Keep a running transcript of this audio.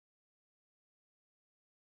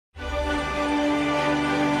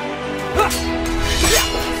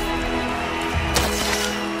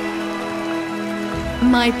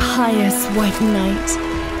My pious white knight,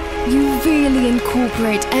 you really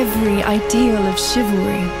incorporate every ideal of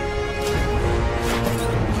chivalry.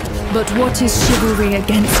 But what is chivalry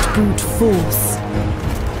against brute force?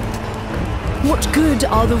 What good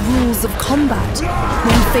are the rules of combat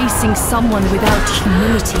when facing someone without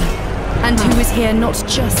humility, and who is here not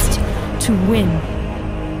just to win,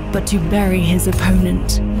 but to bury his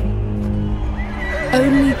opponent?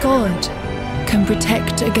 Only God can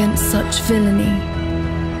protect against such villainy.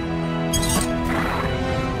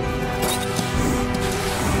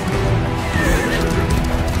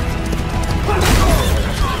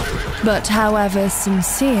 But however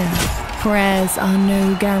sincere, prayers are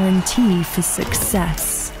no guarantee for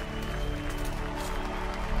success.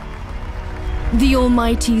 The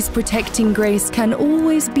Almighty's protecting grace can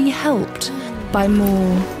always be helped by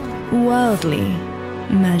more worldly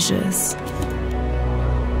measures.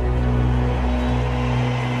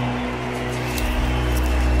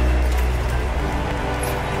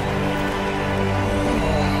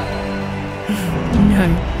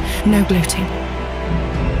 No gloating.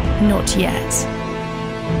 Not yet.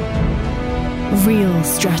 Real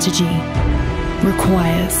strategy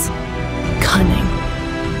requires cunning.